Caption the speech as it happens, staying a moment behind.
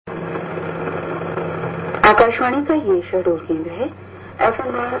आकाशवाणी का ये शेड्यूल केंद्र है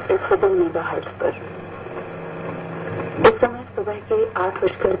FM 102 मेगाहर्ट्ज पर। इस समय सुबह के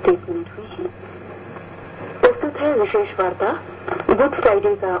 8:30 हुए हैं। प्रस्तुत है विशेष वार्ता गुड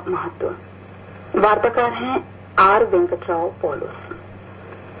फ्राइडे का महत्व। वार्ताकार हैं आर वेंकटराव पॉलोस।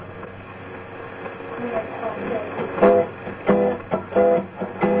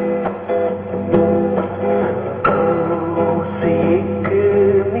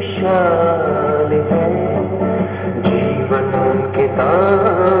 मिसाल है जीवन के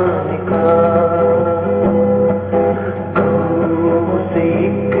ताने का, से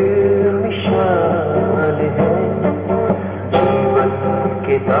एक मिसाल है जीवन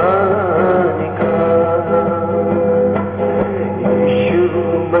के ताने का। यीशु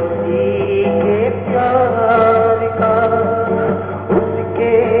मसीह के प्यार का,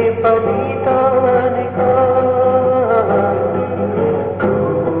 उसके बलिदान का,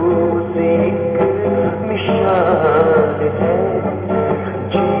 मिसाल है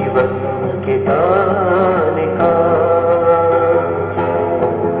जीवन के दाने का।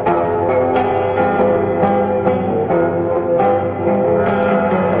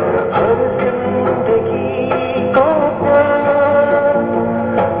 हर जिंदगी को प्यार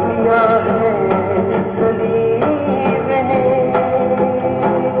दिया है सलीब ने,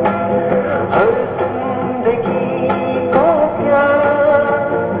 हर जिंदगी को प्यार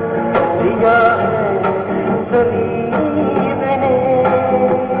दिया है सलीब ने।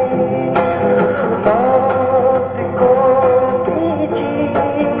 मौत को भी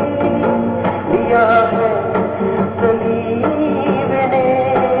जीत लिया है सलीब ने।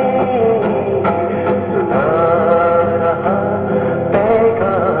 सुना रहा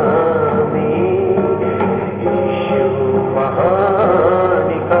पैगाम यीशु महान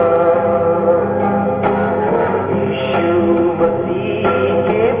का, यीशु मसीह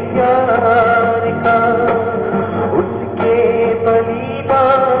के प्यार का, उसके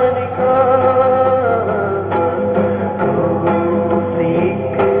बलिदान का।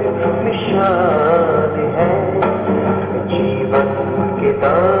 एक मिसाल है जीवन के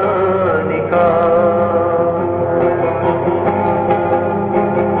दाने का।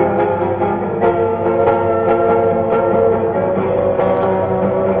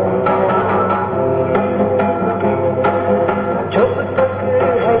 जब तक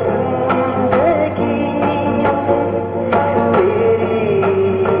है जिंदगी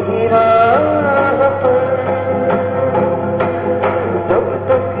तेरी राह पर, जब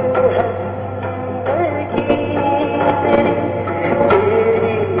तक है जिंदगी तेरी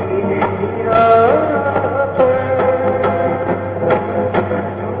राह पर,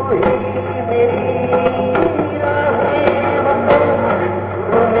 तू ही मेरी राह पर,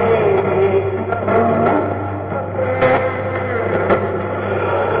 तू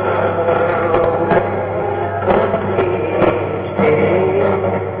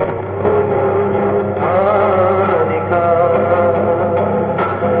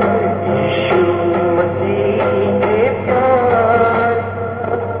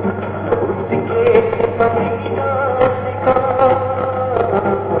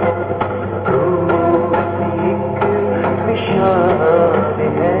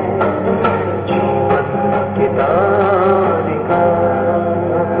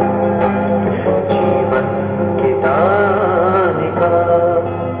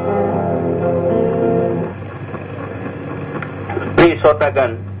मेरी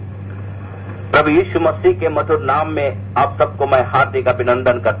श्रोतागण, प्रभु यीशु मसीह के मधुर नाम में आप सबको मैं हार्दिक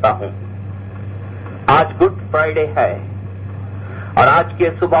अभिनंदन करता हूं। आज गुड फ्राइडे है और आज के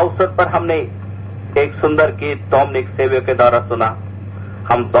शुभ अवसर पर हमने एक सुंदर गीत डोमिनिक सेवियो के द्वारा सुना।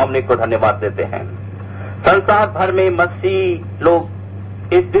 हम डोमिनिक को धन्यवाद देते हैं। संसार भर में मसीह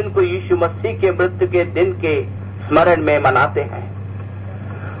लोग इस दिन को यीशु मसीह के मृत्यु के दिन के स्मरण में मनाते हैं।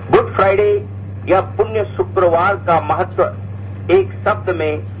 गुड फ्राइडे या पुण्य शुक्रवार का महत्व एक शब्द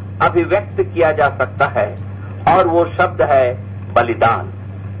में अभिव्यक्त किया जा सकता है और वो शब्द है बलिदान।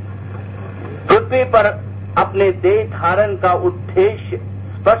 पृथ्वी पर अपने देह धारण का उद्देश्य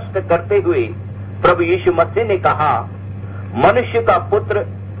स्पष्ट करते हुए प्रभु यीशु मसीह ने कहा, मनुष्य का पुत्र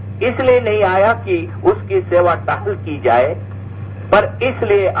इसलिए नहीं आया कि उसकी सेवा टहल की जाए, पर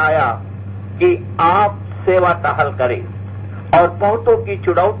इसलिए आया कि आप सेवा टहल करें और बहुतों की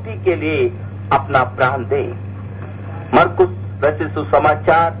छुड़ौती के लिए अपना प्राण दें। मरकुस रचित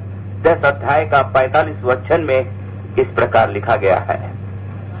सुसमाचार 10 अध्याय का 45 वचन में इस प्रकार लिखा गया है।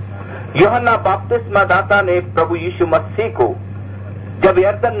 यूहन्ना बपतिस्मा दाता ने प्रभु यीशु मसीह को जब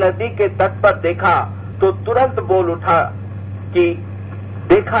यरदन नदी के तट पर देखा तो तुरंत बोल उठा कि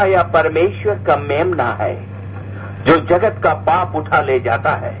देखा यह परमेश्वर का मेमना है जो जगत का पाप उठा ले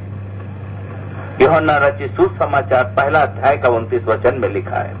जाता है। यूहन्ना रचित सुसमाचार पहला अध्याय का 29 वचन में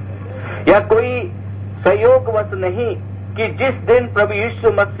लिखा है। यह कोई संयोगवश नहीं कि जिस दिन प्रभु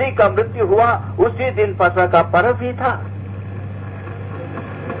यीशु मसीह का मृत्यु हुआ उसी दिन फसह का पर्व ही था।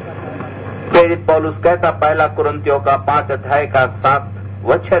 प्रेरित पौलुस कहता पहला कुरिन्थियों का 5 अध्याय का 7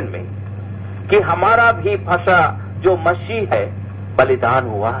 वचन में कि हमारा भी फसह जो मसीह है बलिदान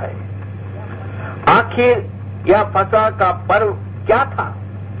हुआ है। आखिर यह फसह का पर्व क्या था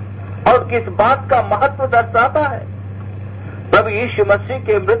और किस बात का महत्व दर्शाता है? प्रभु यीशु मसीह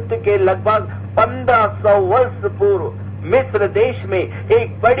के मृत्यु के लगभग 1500 वर्ष पूर्व मिस्र देश में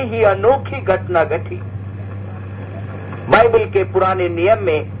एक बड़ी ही अनोखी घटना घटी। बाइबल के पुराने नियम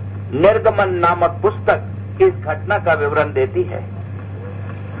में निर्गमन नामक पुस्तक इस घटना का विवरण देती है।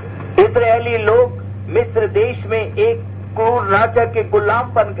 इस्राएली लोग मिस्र देश में एक क्रूर राजा के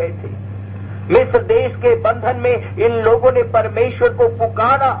गुलाम बन गए थे। मिस्र देश के बंधन में इन लोगों ने परमेश्वर को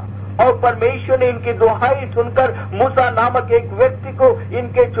पुकारा और परमेश्वर ने इनकी दुहाई सुनकर मूसा नामक एक व्यक्ति को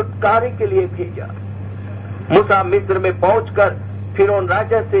इनके छुटकारे के लिए भेजा। मूसा मिस्र में पहुंचकर फिरौन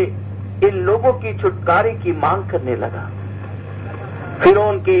राजा से इन लोगों की छुटकारे की मांग करने लगा।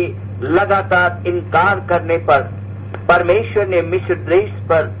 फिरौन के लगातार इनकार करने पर परमेश्वर ने मिस्र देश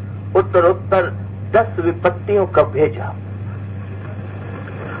पर उत्तरोत्तर 10 विपत्तियों का भेजा।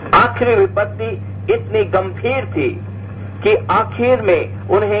 आखिरी विपत्ति इतनी गंभीर थी कि आखिर में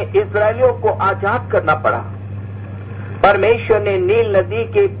उन्हें इस्राएलियों को आजाद करना पड़ा। परमेश्वर ने नील नदी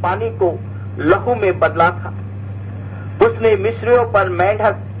के पानी को लहू में बदला था। उसने मिस्रियों पर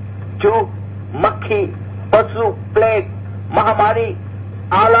मेंढक, चूक, मक्खी, पशु, प्लेग, महामारी,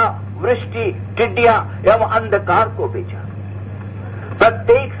 आला, वृष्टि, टिड्डियां एवं अंधकार को भेजा।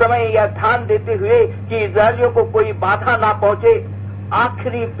 प्रत्येक समय यह ध्यान देते हुए कि इस्राएलियों को कोई बाधा ना पहुंचे,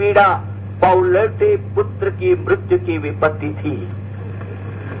 आखिरी पीड़ा पौलुटे पुत्र की मृत्यु की विपत्ति थी।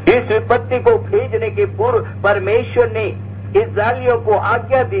 इस विपत्ति को भेजने के पूर्व परमेश्वर ने इस्राएलियों को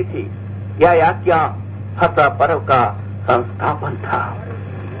आज्ञा दी थी। यह आज्ञा फसह पर्व का संस्थापन था।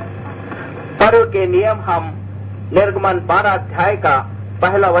 पर्व के नियम हम निर्गमन 12 अध्याय का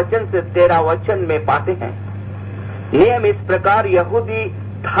 1 वचन से 13 वचन में पाते हैं। नियम इस प्रकार यहूदी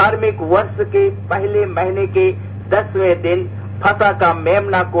धार्मिक वर्ष के पहले महीने के 10वें दिन फसह का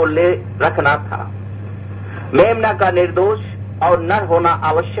मेमना को ले रखना था। मेमना का निर्दोष और नर होना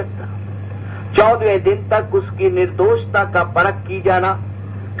आवश्यक था। 14वें दिन तक उसकी निर्दोषता का परख की जाना,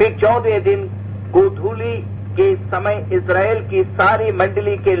 फिर 14वें दिन गोधूली के समय इस्राएल की सारी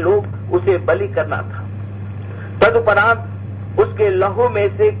मंडली के लोग उसे बलि करना था। तदुपरांत उसके लहू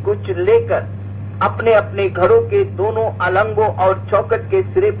में से कुछ लेकर अपने अपने घरों के दोनों अलंगों और चौखट के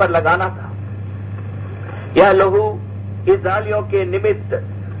सिरे पर लगाना था। यह लहू इस्राएलियों के निमित्त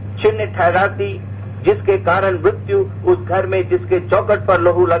चिन्ह ठहराती, जिसके कारण मृत्यु उस घर में जिसके चौखट पर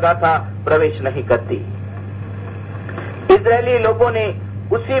लहू लगा था प्रवेश नहीं करती। इस्राएली लोगों ने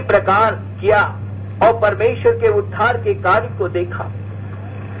उसी प्रकार किया और परमेश्वर के उद्धार के कार्य को देखा।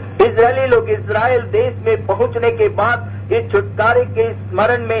 इस्राएली लोग इस्राएल देश में पहुंचने के बाद इस छुटकारे के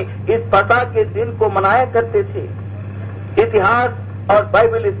स्मरण में इस फसह के दिन को मनाया करते थे। इतिहास और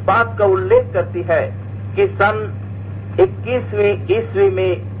बाइबल इस बात का उल्लेख करती है कि सन 21वीं ईस्वी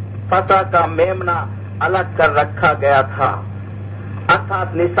में फसह का मेमना अलग कर रखा गया था,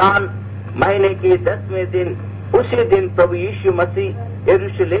 अर्थात निसान महीने के 10वें दिन उसी दिन प्रभु यीशु मसीह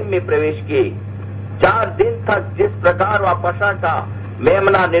यरूशलेम में प्रवेश किए। 4 दिन तक जिस प्रकार वह फसह का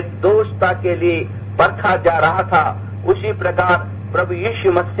मेमना निर्दोषता के लिए परखा जा रहा था, उसी प्रकार प्रभु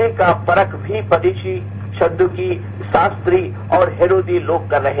यीशु मसीह का परख भी फरीसी, सद्दुकी, शास्त्री और हेरोदी लोग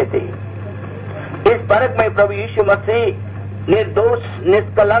कर रहे थे। इस परख में प्रभु यीशु मसीह निर्दोष,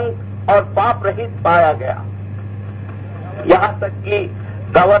 निष्कलंक और पाप रहित पाया गया। यहाँ तक कि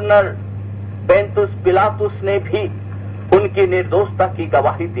गवर्नर पेंतुस पिलातुस ने भी उनकी निर्दोषता की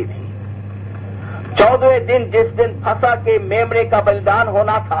गवाही दी थी। 14वें दिन जिस दिन फसह के मेमने का बलिदान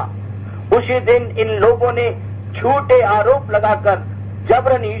होना था, उसी दिन इन लोगों ने झूठे आरोप लगाकर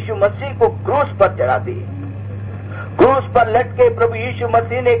जबरन यीशु मसीह को क्रूस पर चढ़ा दिए। क्रूस पर लटके प्रभु यीशु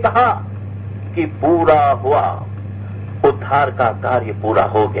मसीह ने कहा कि पूरा हुआ, उद्धार का कार्य पूरा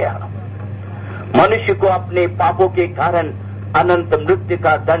हो गया। मनुष्य को अपने पापों के कारण अनंत मृत्यु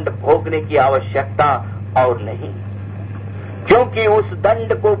का दंड भोगने की आवश्यकता और नहीं, क्योंकि उस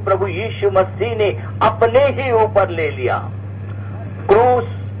दंड को प्रभु यीशु मसीह ने अपने ही ऊपर ले लिया। क्रूस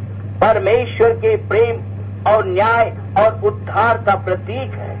परमेश्वर के प्रेम और न्याय और उद्धार का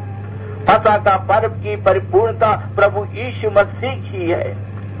प्रतीक है। फसह का पर्व की परिपूर्णता प्रभु यीशु मसीह ही है।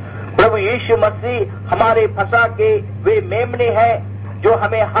 प्रभु यीशु मसीह हमारे फसह के वे मेमने हैं जो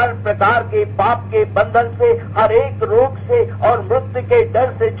हमें हर प्रकार के पाप के बंधन से, हर एक रोग से और मृत्यु के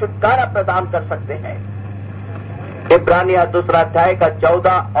डर से छुटकारा प्रदान कर सकते हैं। इब्रानिया 2 अध्याय का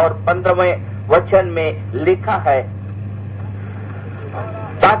 14 और 15वें वचन में लिखा है,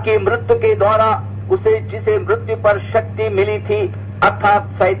 ताकि मृत्यु के द्वारा उसे जिसे मृत्यु पर शक्ति मिली थी अर्थात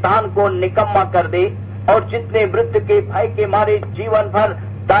शैतान को निकम्मा कर दे, और जितने मृत्यु के भय के मारे जीवन भर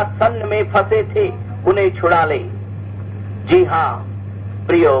दासन्न में फंसे थे उन्हें छुड़ा ले। जी हाँ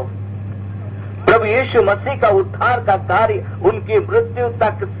प्रियो, प्रभु यीशु मसीह का उद्धार का कार्य उनकी मृत्यु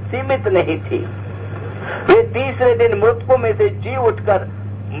तक सीमित नहीं थी। वे तीसरे दिन मृतकों में से जी उठकर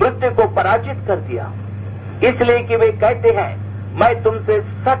मृत्यु को पराजित कर दिया, इसलिए कि वे कहते हैं, मैं तुमसे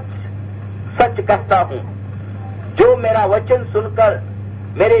सच सच कहता हूं, जो मेरा वचन सुनकर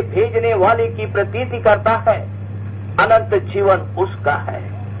मेरे भेजने वाले की प्रतीति करता है अनंत जीवन उसका है,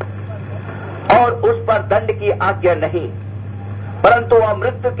 और उस पर दंड की आज्ञा नहीं, परंतु वह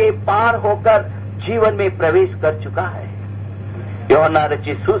मृत्यु के पार होकर जीवन में प्रवेश कर चुका है। यूहन्ना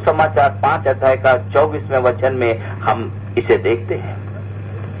रचित सुसमाचार 5 अध्याय का 24वें वचन में हम इसे देखते हैं।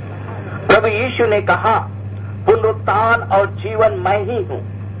 प्रभु यीशु ने कहा, पुनरुत्थान और जीवन मैं ही हूं,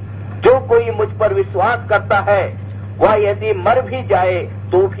 जो कोई मुझ पर विश्वास करता है वह यदि मर भी जाए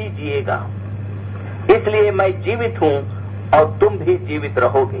तो भी जिएगा। इसलिए मैं जीवित हूं और तुम भी जीवित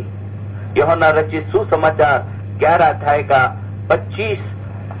रहोगे। यूहन्ना रचित सुसमाचार 11 अध्याय का 25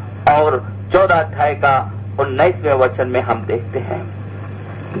 और 14 अध्याय का 19वें वचन में हम देखते हैं।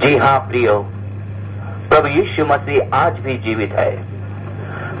 जी हाँ प्रियो, प्रभु यीशु मसीह आज भी जीवित है।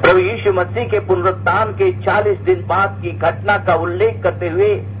 प्रभु यीशु मसीह के पुनरुत्थान के 40 दिन बाद की घटना का उल्लेख करते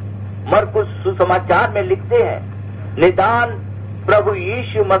हुए मरकुस सुसमाचार में लिखते हैं, निदान प्रभु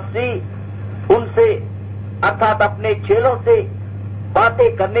यीशु मसीह उनसे अर्थात अपने चेलों से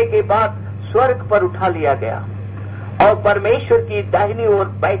बातें करने के बाद स्वर्ग पर उठा लिया गया और परमेश्वर की दाहिनी ओर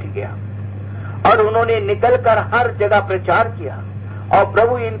बैठ गया, और उन्होंने निकलकर हर जगह प्रचार किया, और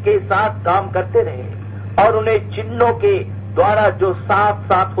प्रभु इनके साथ काम करते रहे और उन्हें चिन्हों के द्वारा जो साथ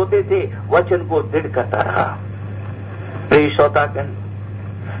साथ होते थे वचन को दृढ़ करता रहा। प्रिय श्रोतागण,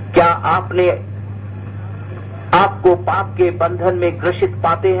 क्या आपको पाप के बंधन में ग्रसित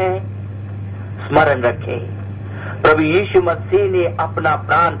पाते हैं? स्मरण रखें, प्रभु यीशु मसीह ने अपना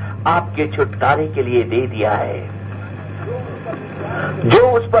प्राण आपके छुटकारे के लिए दे दिया है। जो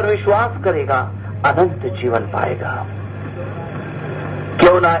उस पर विश्वास करेगा अनंत जीवन पाएगा।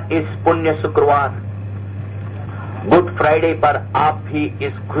 क्यों ना इस पुण्य शुक्रवार गुड फ्राइडे पर आप भी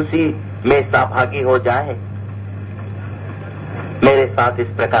इस खुशी में सहभागी हो जाएं। मेरे साथ इस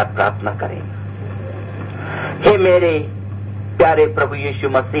प्रकार प्रार्थना करें। हे मेरे प्यारे प्रभु यीशु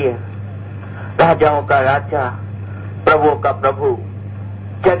मसीह, राजाओं का राजा, प्रभुओं का प्रभु,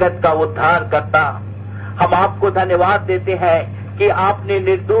 जगत का उद्धार करता, हम आपको धन्यवाद देते हैं कि आपने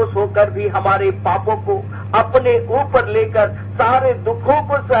निर्दोष होकर भी हमारे पापों को अपने ऊपर लेकर सारे दुखों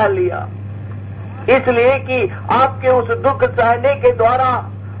को सह लिया, इसलिए कि आपके उस दुख सहने के द्वारा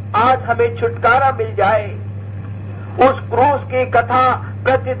आज हमें छुटकारा मिल जाए। उस क्रूस की कथा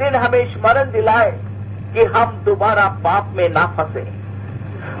प्रतिदिन हमें स्मरण दिलाए कि हम दोबारा पाप में ना फंसे,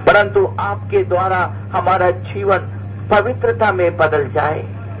 परंतु आपके द्वारा हमारा जीवन पवित्रता में बदल जाए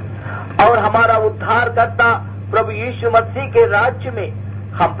और हमारा उद्धारकर्ता प्रभु यीशु मसीह के राज्य में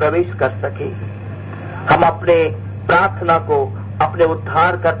हम प्रवेश कर सके। हम अपने प्रार्थना को अपने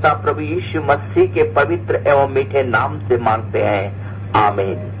उद्धारकर्ता प्रभु यीशु मसीह के पवित्र एवं मीठे नाम से मांगते हैं।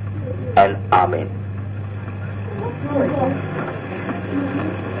 आमीन एंड आमीन।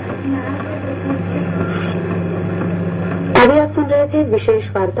 अभी आप सुन रहे थे विशेष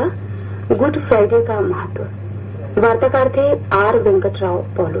वार्ता गुड फ्राइडे का महत्व। वार्ताकार थे आर वेंकटराव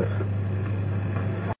पौलुस।